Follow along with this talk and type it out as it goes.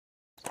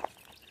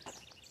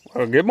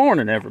Well, good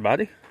morning,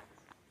 everybody.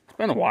 It's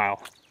been a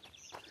while.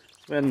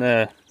 It's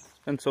been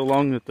so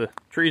long that the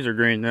trees are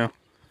green now.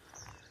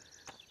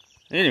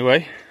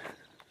 Anyway,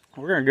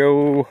 we're gonna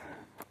go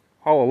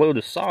haul a load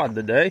of sod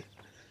today.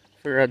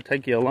 Figured I'd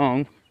take you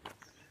along.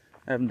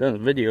 I haven't done a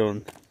video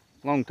in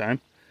a long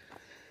time.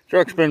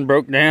 Truck's been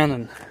broke down,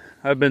 and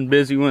I've been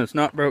busy when it's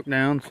not broke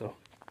down, so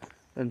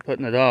I've been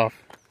putting it off.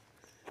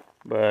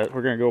 But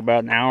we're gonna go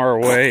about an hour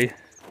away.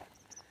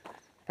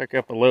 Pick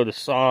up a load of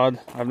sod.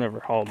 I've never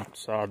hauled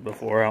sod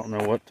before. I don't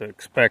know what to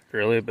expect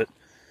really, but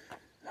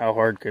how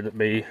hard could it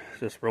be?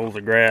 Just rolls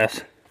of grass.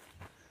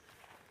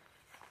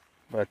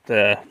 But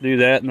do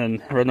that and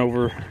then run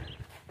over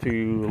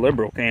to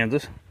Liberal,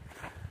 Kansas,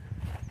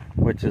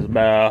 which is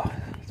about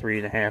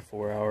 3.5,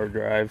 4 hour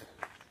drive.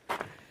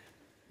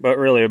 But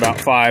really about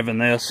 5 in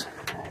this,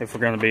 if we're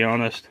going to be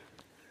honest.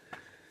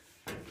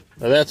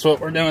 But that's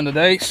what we're doing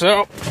today,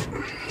 so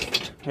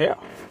yeah.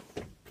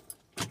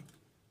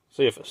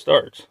 See if it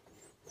starts.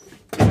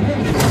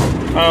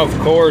 Of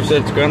course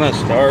it's gonna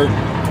start.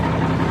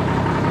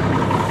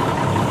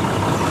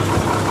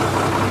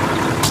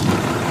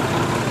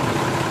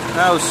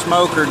 No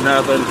smoke or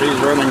nothing. She's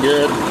running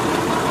good.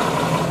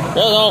 Got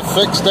it all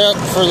fixed up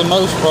for the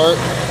most part.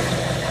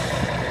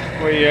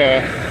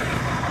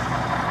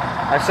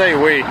 I say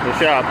we, the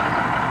shop,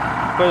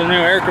 put a new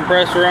air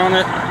compressor on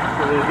it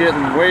because it was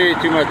getting way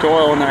too much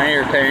oil in the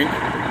air tank.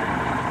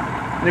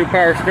 New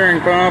power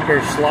steering pump,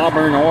 there's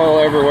slobbering oil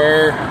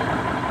everywhere.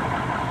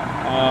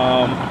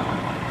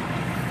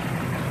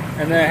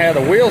 And then I had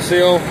a wheel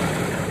seal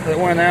that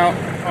went out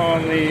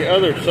on the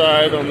other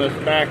side on this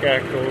back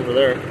axle over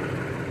there.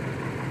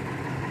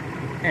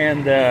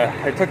 And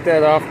I took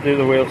that off to do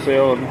the wheel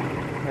seal, and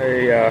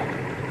I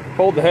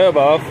pulled the hub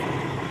off,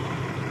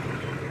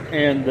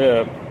 and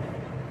the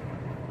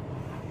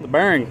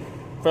bearing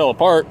fell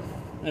apart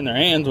in their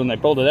hands when they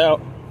pulled it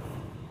out.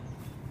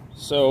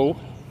 So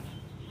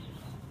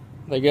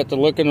they got to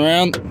looking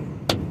around,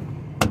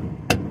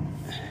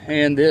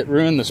 and it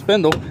ruined the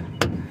spindle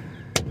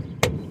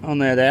on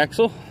that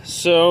axle.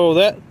 So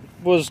that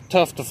was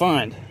tough to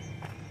find.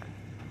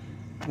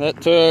 That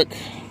took a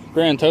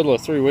grand total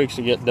of 3 weeks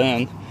to get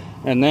done.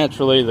 And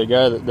naturally, the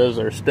guy that does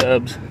our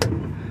stubs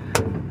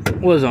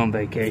was on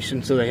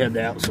vacation, so they had to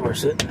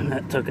outsource it, and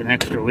that took an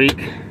extra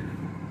week.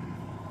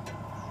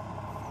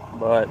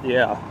 But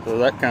yeah, so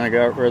that kind of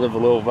got rid of a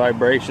little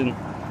vibration.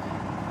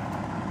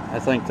 I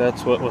think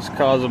that's what was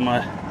causing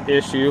my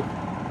issue.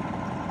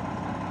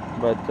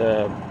 But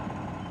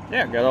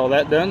yeah, got all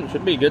that done.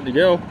 Should be good to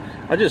go.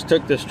 I just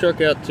took this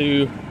truck out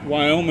to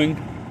Wyoming,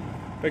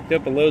 picked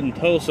up a load in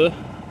Tulsa,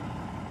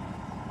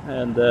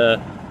 and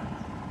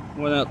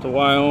went out to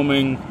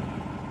Wyoming.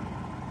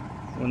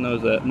 When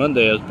was that?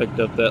 Monday I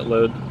picked up that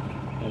load,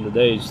 and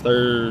today's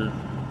today's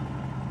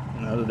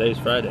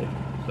Friday.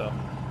 So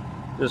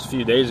just a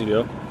few days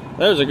ago.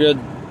 That was a good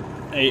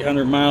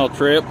 800-mile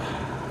trip.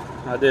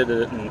 I did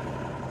it in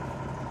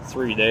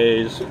 3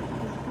 days.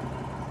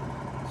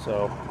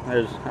 So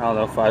there's, I don't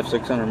know,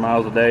 500-600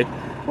 miles a day.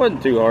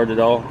 Wasn't too hard at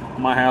all.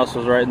 My house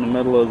was right in the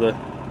middle of the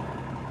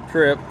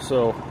trip,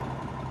 so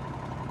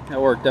that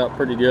worked out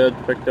pretty good.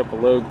 Picked up a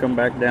load, come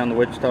back down to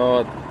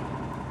Wichita.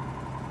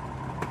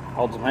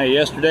 Hauled some hay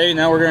yesterday.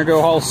 Now we're gonna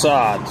go haul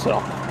sod.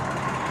 So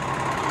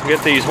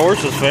get these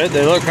horses fed.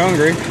 They look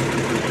hungry.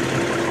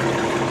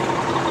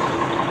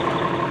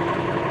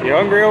 You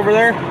hungry over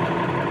there?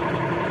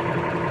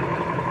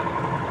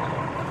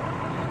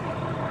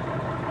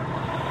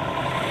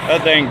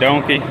 That dang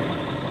donkey.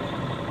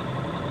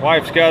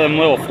 Wife's got them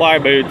little fly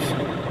boots.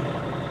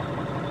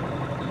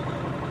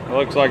 It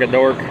looks like a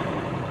dork.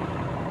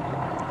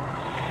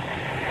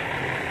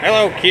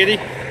 Hello, kitty.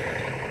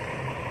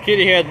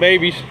 Kitty had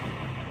babies.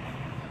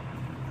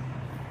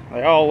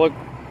 They all look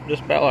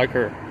just about like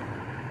her.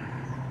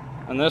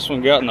 And this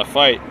one got in a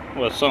fight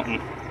with something.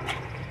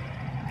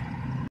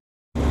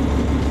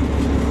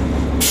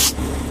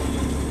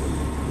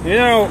 You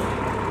know,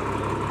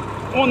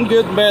 one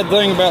good and bad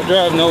thing about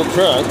driving an old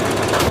truck,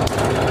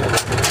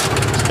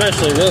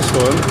 especially this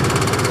one,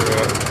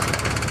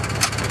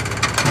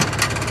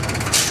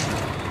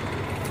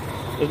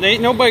 is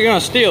ain't nobody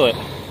gonna steal it.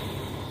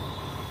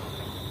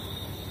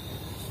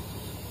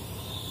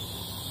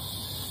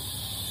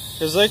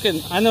 Because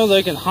I know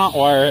they can hot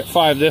wire it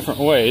 5 different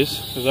ways,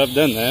 because I've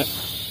done that.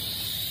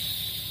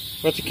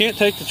 But you can't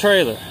take the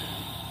trailer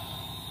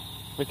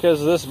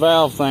because of this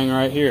valve thing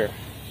right here.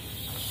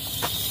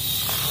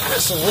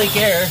 This will leak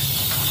air.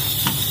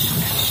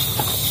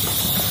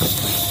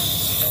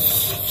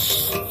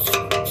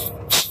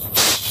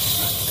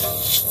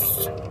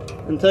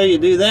 Until you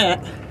do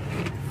that,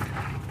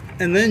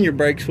 and then your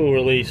brakes will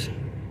release.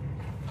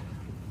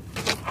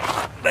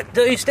 But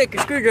until you stick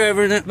your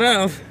screwdriver in that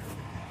valve,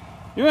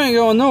 you ain't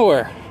going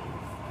nowhere.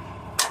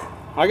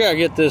 I gotta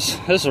get this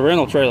is a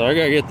rental trailer. I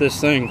gotta get this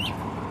thing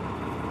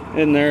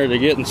in there to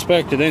get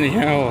inspected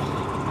anyhow.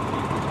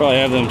 Probably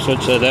have them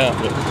switch that out,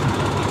 but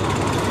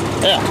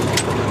yeah.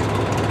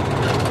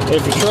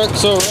 If your truck's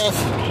so rough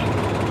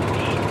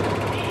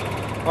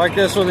like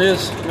this one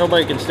is,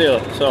 nobody can steal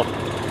it. So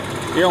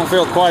you don't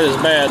feel quite as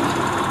bad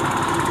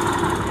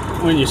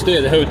when you stay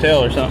at a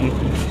hotel or something.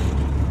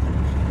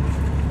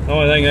 The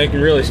only thing they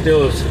can really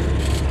steal is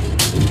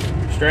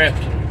straps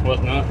and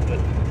whatnot, but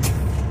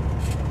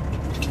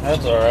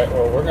that's alright.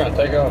 Well, we're going to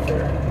take off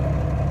here.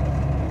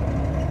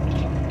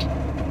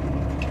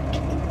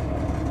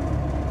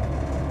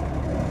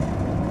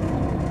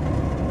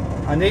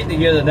 I need to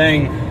get a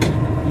dang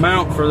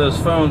mount for this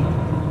phone.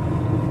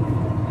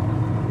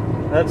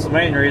 That's the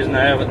main reason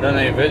I haven't done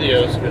any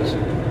videos, because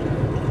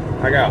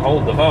I got to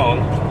hold the phone,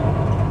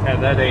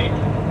 and that ain't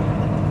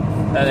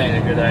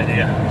a good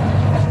idea.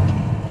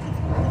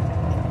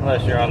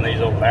 Unless you're on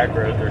these old back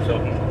roads or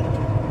something.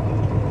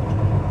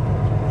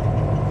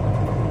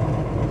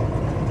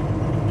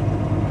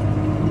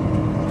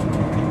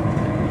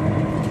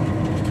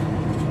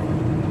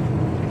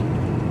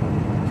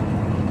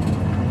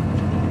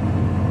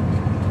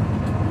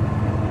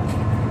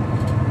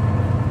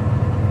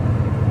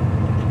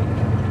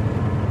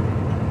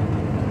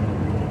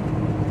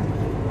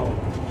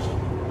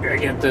 Gotta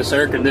get this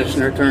air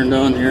conditioner turned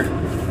on here.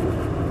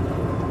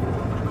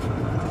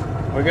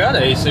 We got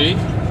AC,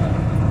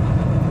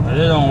 but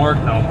it don't work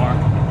no more.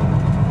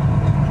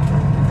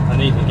 I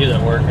need to get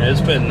it working.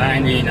 It's been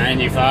 90,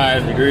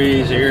 95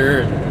 degrees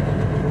here.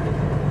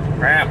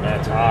 Crap,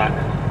 that's hot.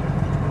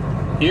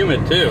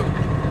 Humid too.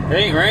 It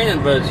ain't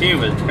raining, but it's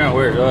humid. It's kind of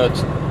weird. Oh,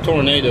 it's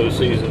tornado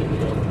season.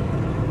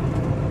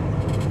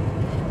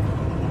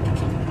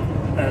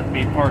 That'd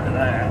be part of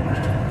that.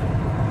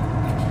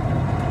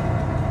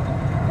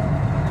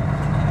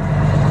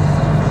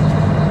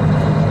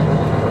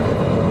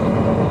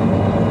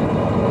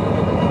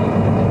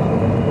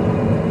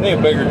 Need a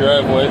bigger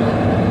driveway.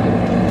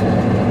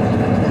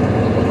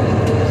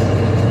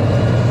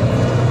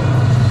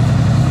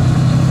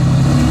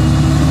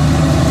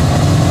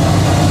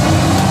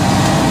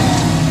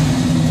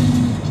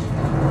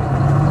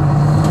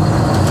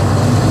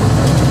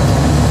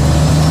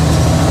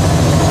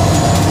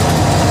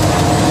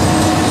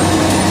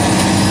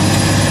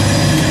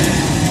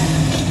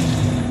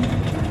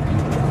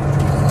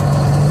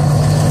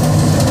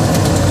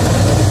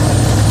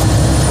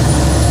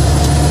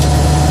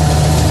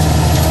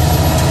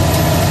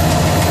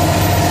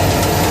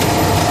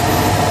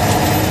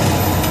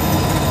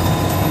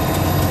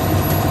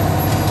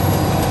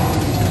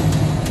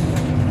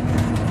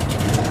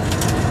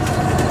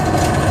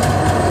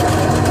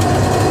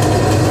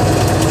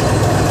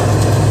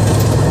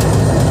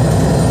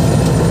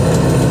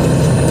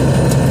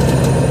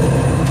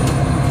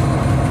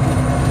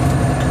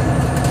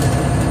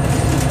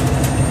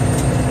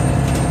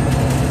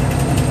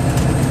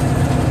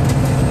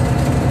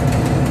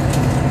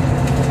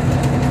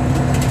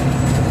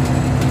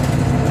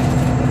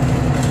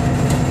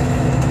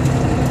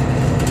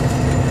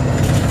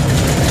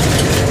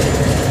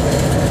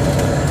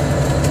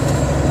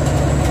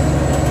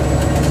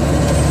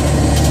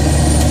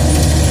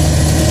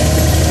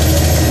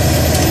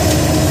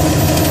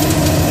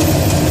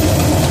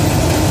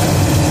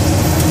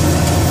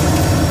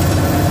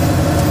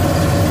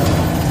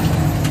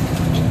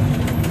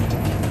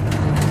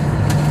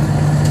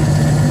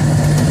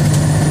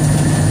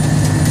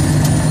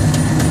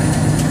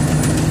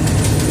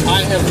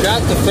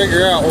 Got to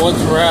figure out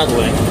what's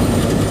rattling.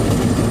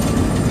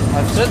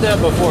 I've said that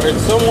before.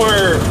 It's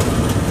somewhere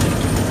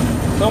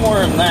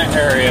in that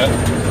area,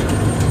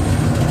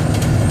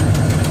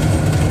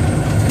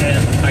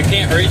 and I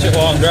can't reach it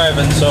while I'm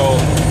driving, so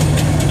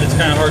it's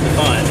kind of hard to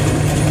find.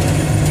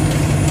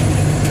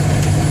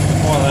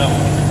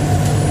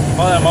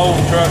 One of them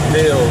old truck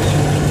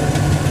deals.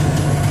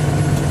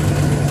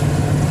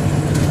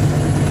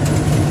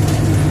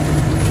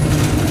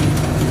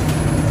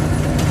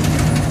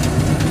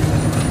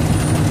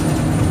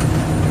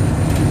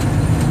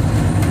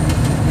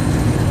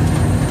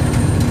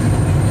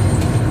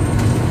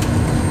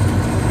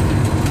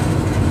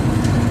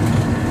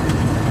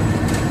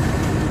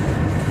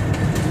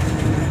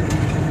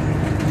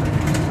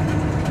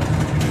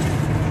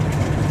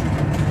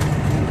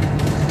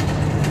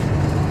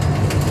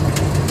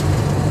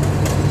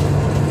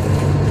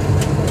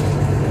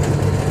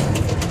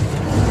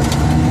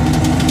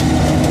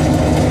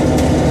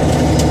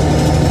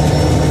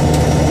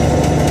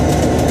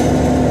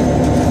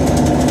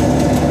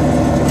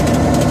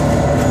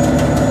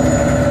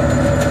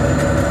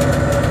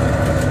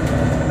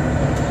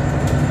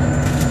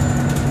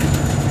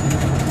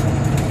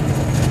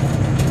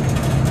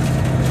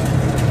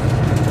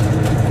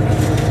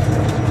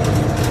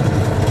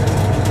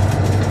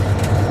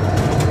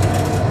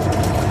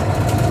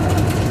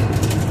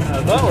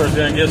 I thought we were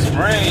going to get some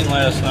rain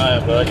last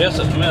night, but I guess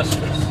it missed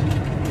us.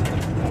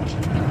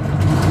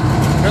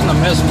 Couldn't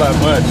have missed by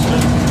much.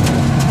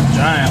 A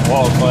giant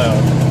wall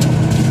cloud.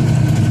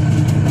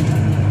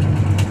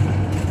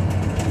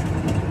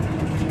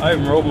 I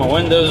even rolled my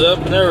windows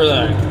up and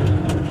everything.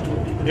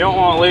 You don't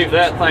want to leave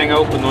that thing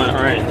open when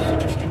it rains.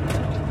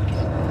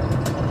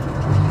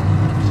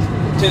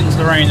 It tends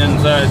to rain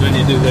inside when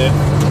you do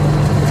that.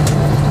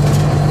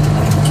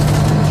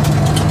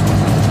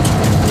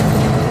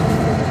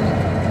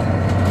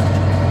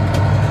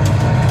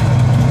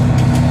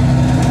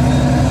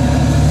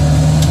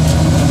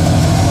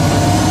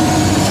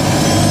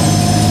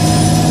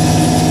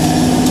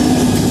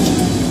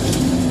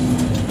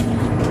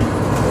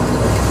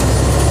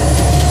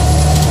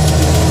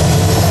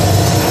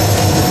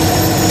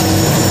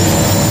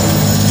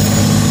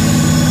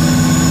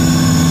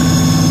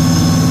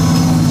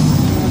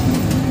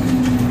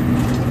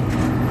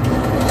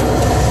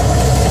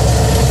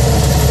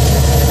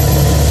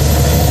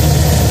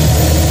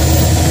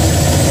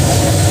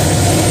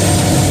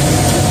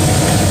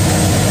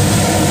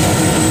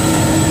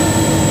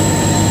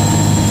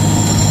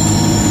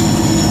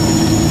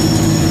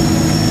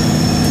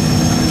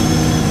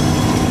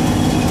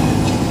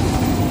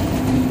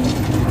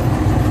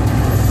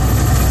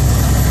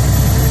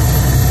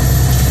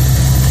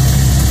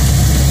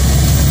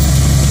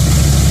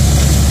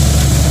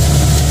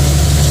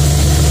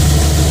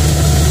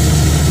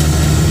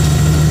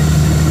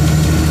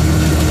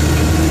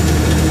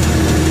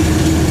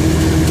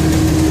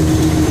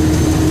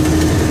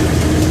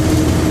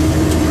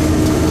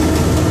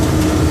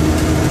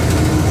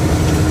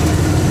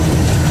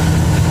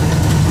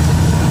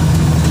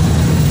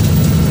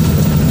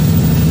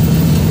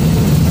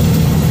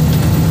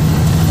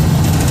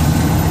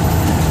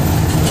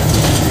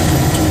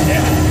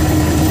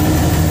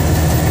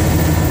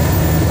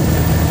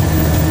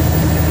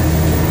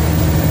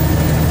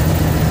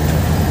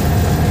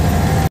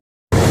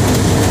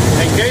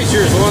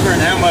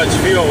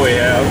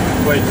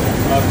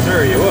 I'm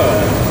sure you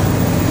would.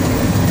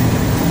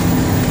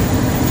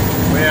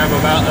 We have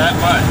about that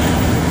much.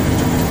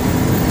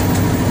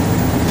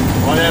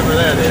 Whatever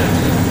that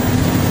is.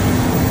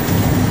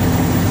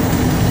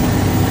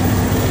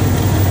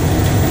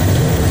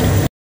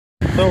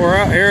 So we're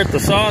out here at the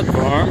sod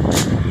farm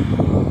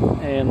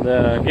and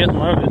getting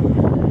loaded.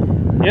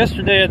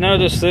 Yesterday I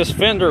noticed this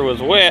fender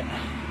was wet,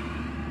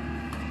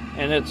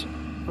 and it's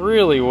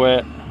really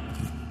wet.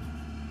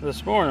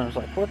 This morning I was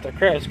like, what the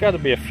crap, it's got to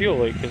be a fuel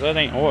leak, because that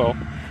ain't oil.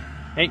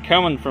 Ain't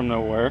coming from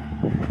nowhere.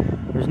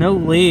 There's no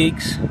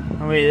leaks.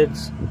 I mean,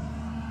 it's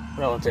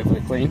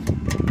relatively clean.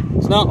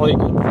 It's not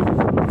leaking.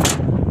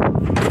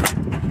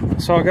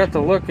 So I got to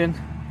looking,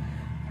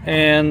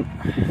 and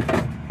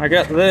I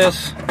got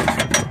this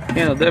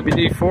in a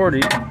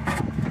WD-40,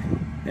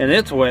 and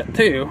it's wet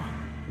too.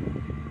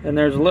 And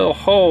there's a little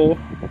hole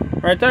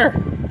right there.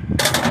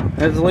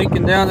 It's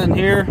leaking down in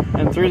here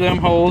and through them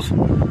holes,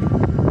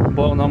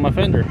 blowing on my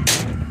fender.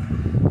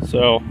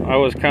 So I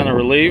was kind of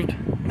relieved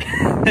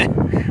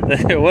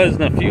that it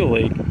wasn't a fuel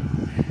leak.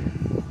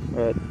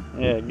 But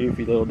yeah,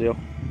 goofy little deal.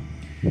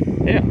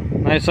 Yeah,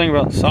 nice thing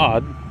about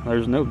sod,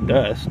 there's no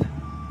dust.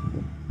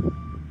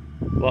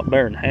 A lot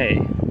better than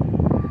hay.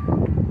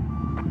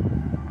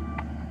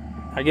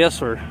 I guess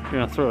we're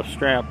gonna throw a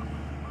strap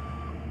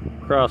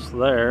across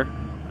there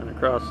and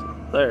across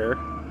there.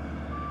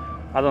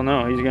 I don't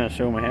know, he's gonna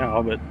show me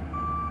how, but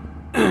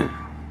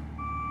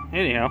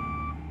anyhow,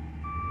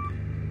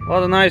 a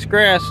lot of nice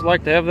grass. I'd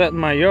like to have that in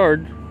my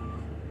yard,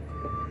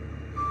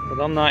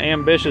 but I'm not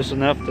ambitious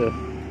enough to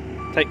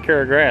take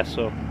care of grass,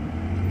 so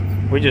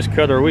we just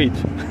cut our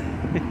weeds.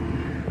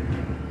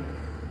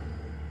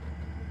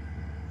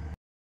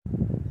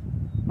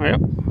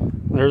 Yep,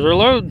 there's our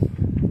load.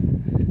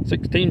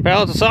 16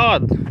 pallets of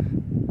sod.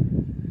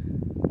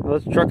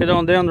 Let's truck it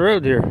on down the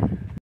road here.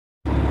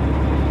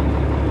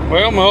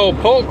 Well, my old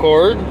pull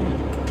cord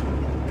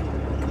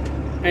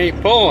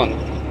ain't pulling.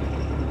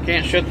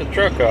 Can't shut the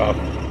truck off.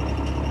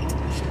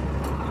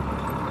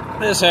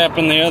 This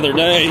happened the other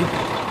day.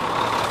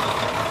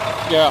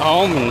 Got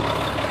home and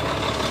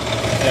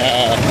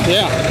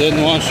yeah,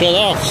 didn't want to shut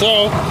off.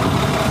 So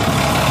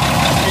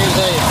here's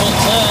how you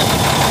fix that.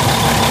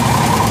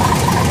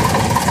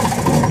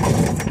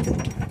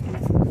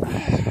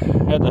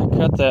 Had to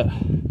cut that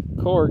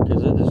cord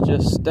because it is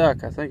just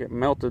stuck. I think it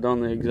melted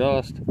on the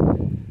exhaust.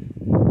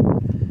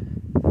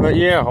 But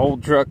yeah,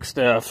 old truck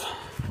stuff.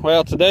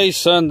 Well, today's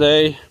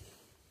Sunday.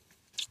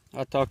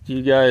 I talked to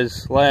you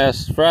guys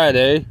last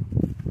Friday.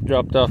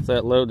 Dropped off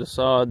that load of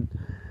sod.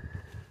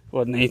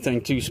 Wasn't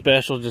anything too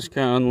special, just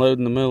kind of unload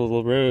in the middle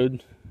of the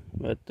road.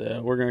 But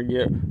we're going to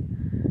get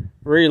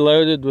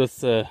reloaded with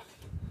some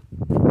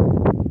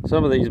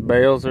of these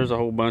bales. There's a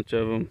whole bunch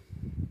of them.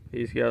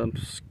 He's got them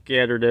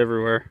scattered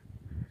everywhere.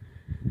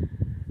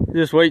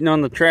 Just waiting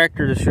on the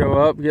tractor to show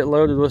up, get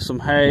loaded with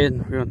some hay,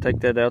 and we're going to take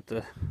that out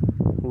to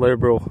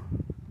Liberal.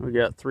 We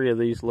got 3 of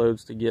these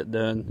loads to get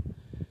done.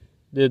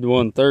 Did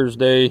one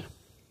Thursday,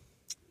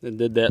 then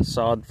did that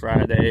sod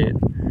Friday.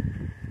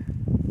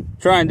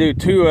 Try and do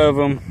 2 of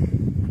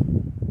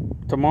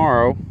them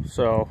tomorrow,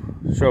 so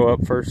show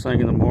up first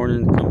thing in the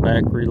morning, come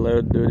back,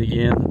 reload, do it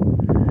again,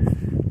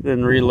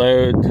 then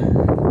reload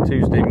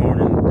Tuesday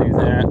morning and do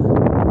that.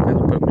 Kind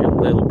of put me a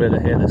little bit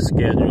ahead of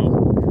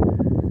schedule.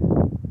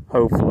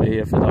 Hopefully,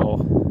 if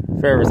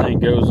everything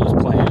goes as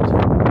planned.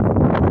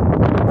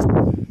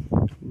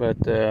 But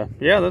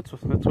yeah, that's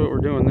what we're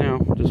doing now.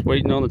 Just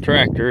waiting on the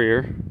tractor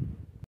here.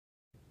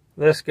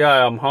 This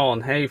guy I'm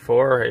hauling hay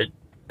for,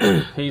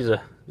 he's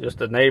just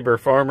a neighbor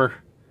farmer,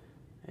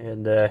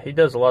 and he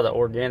does a lot of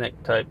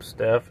organic type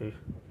stuff. He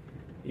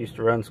used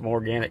to run some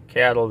organic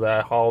cattle that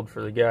I hauled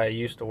for the guy I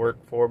used to work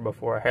for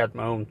before I had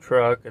my own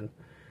truck, and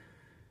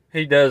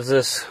he does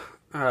this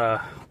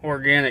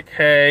organic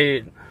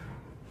hay.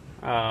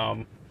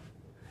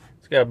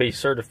 It's got to be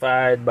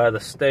certified by the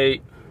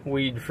state,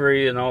 weed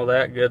free and all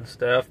that good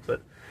stuff.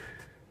 But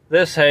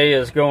this hay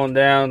is going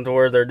down to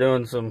where they're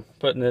doing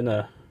putting in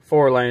a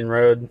 4-lane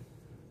road,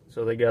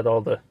 so they got all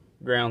the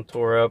ground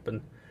tore up.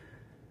 And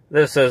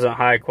this isn't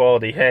high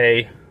quality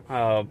hay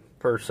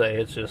per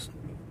se, it's just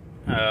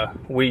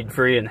weed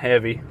free and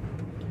heavy.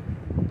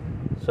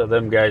 So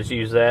them guys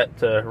use that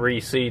to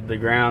reseed the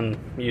ground,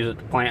 use it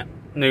to plant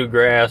new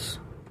grass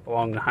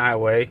along the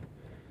highway.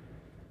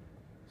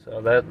 So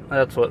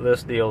that's what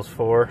this deal's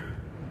for.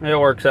 It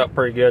works out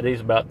pretty good. He's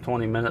about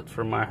 20 minutes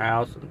from my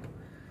house.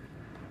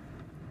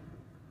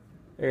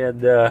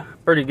 And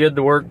pretty good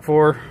to work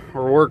for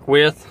or work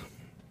with.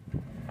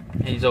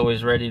 He's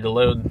always ready to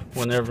load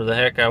whenever the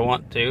heck I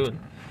want to. And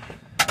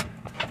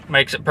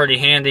makes it pretty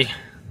handy.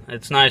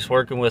 It's nice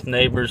working with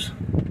neighbors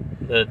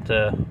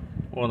that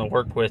want to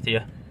work with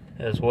you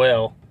as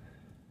well.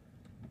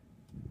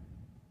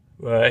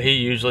 He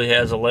usually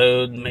has a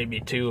load, maybe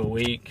 2 a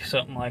week,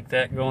 something like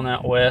that, going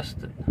out west.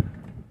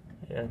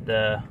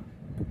 And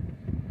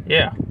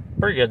yeah,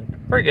 pretty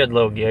good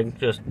little gig.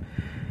 Just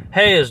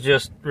hay is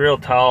just real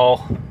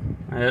tall.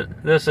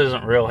 This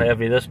isn't real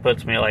heavy. This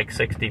puts me at like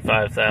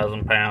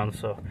 65,000 pounds,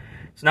 so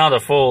it's not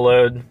a full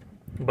load.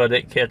 but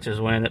it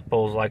catches wind. It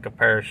pulls like a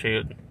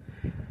parachute,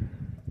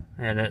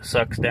 and it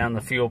sucks down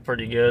the fuel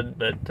pretty good.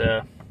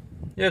 But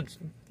it's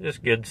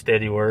just good,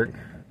 steady work.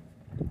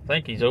 I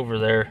think he's over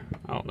there.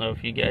 I don't know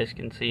if you guys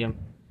can see him.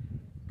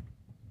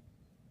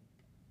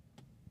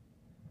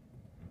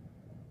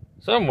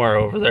 Somewhere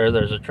over there,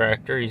 there's a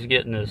tractor. He's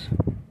getting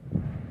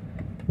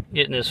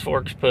his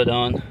forks put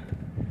on.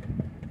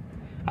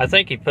 I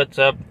think he puts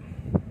up,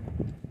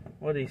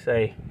 what did he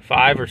say,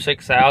 5,000 or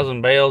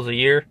 6,000 bales a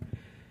year.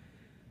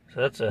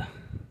 So that's a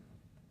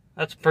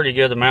pretty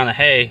good amount of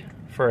hay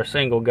for a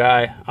single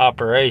guy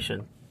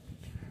operation.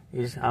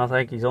 I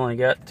think he's only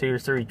got 2 or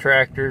 3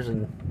 tractors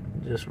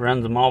and just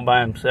runs them all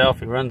by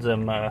himself. He runs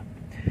them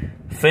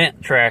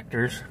Fendt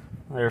tractors.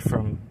 They're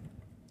from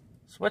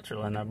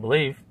Switzerland, I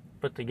believe,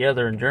 put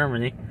together in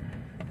Germany.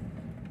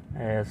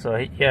 So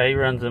he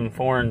runs them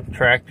foreign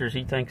tractors.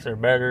 He thinks they're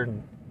better.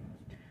 And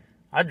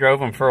I drove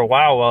them for a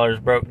while ours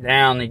broke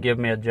down. He gave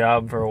me a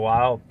job for a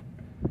while,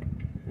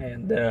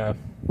 and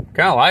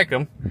kind of like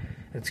them.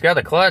 It's got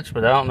a clutch,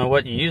 but I don't know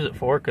what you use it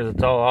for because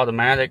it's all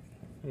automatic.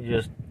 You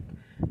just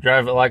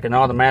drive it like an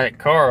automatic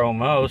car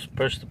almost.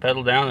 Push the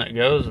pedal down and it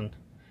goes, and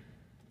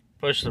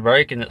push the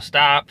brake and it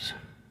stops.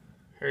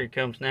 Here he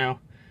comes now.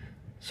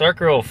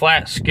 Circular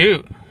flat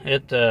scoot.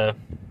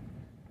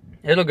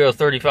 It'll go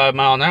 35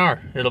 miles an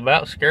hour. It'll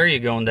about scare you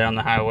going down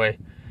the highway.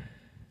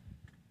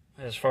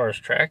 As far as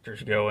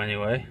tractors go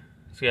anyway.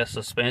 It's got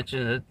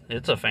suspension.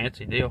 It's a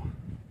fancy deal.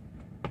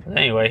 But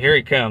anyway, here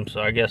he comes.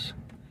 So I guess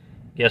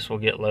we'll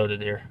get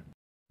loaded here.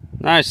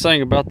 Nice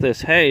thing about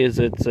this hay is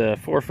it's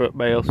 4-foot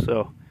bales,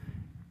 so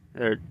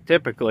they're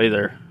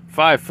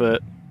 5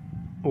 foot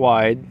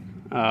wide,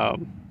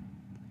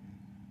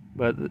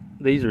 but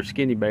these are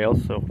skinny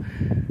bales, so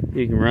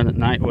you can run at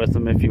night with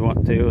them if you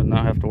want to and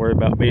not have to worry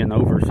about being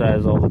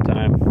oversized all the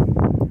time.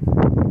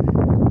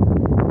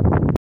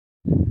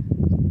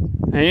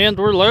 And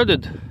we're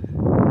loaded.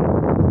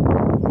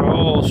 We're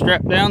all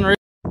strapped down.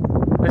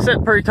 They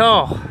sit pretty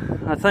tall.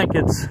 I think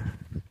it's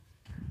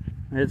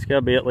got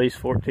to be at least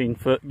 14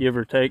 foot, give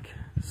or take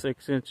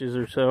 6 inches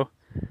or so.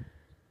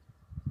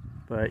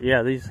 But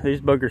yeah, these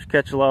buggers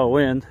catch a lot of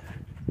wind.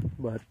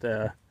 But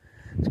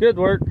it's good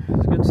work.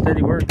 It's good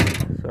steady work.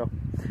 So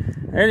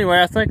anyway,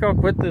 I think I'll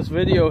quit this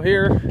video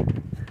here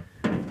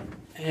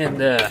and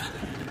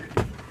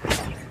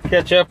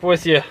catch up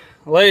with you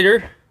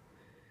later.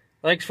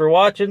 Thanks for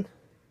watching.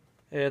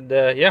 And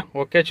yeah,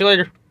 we'll catch you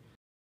later.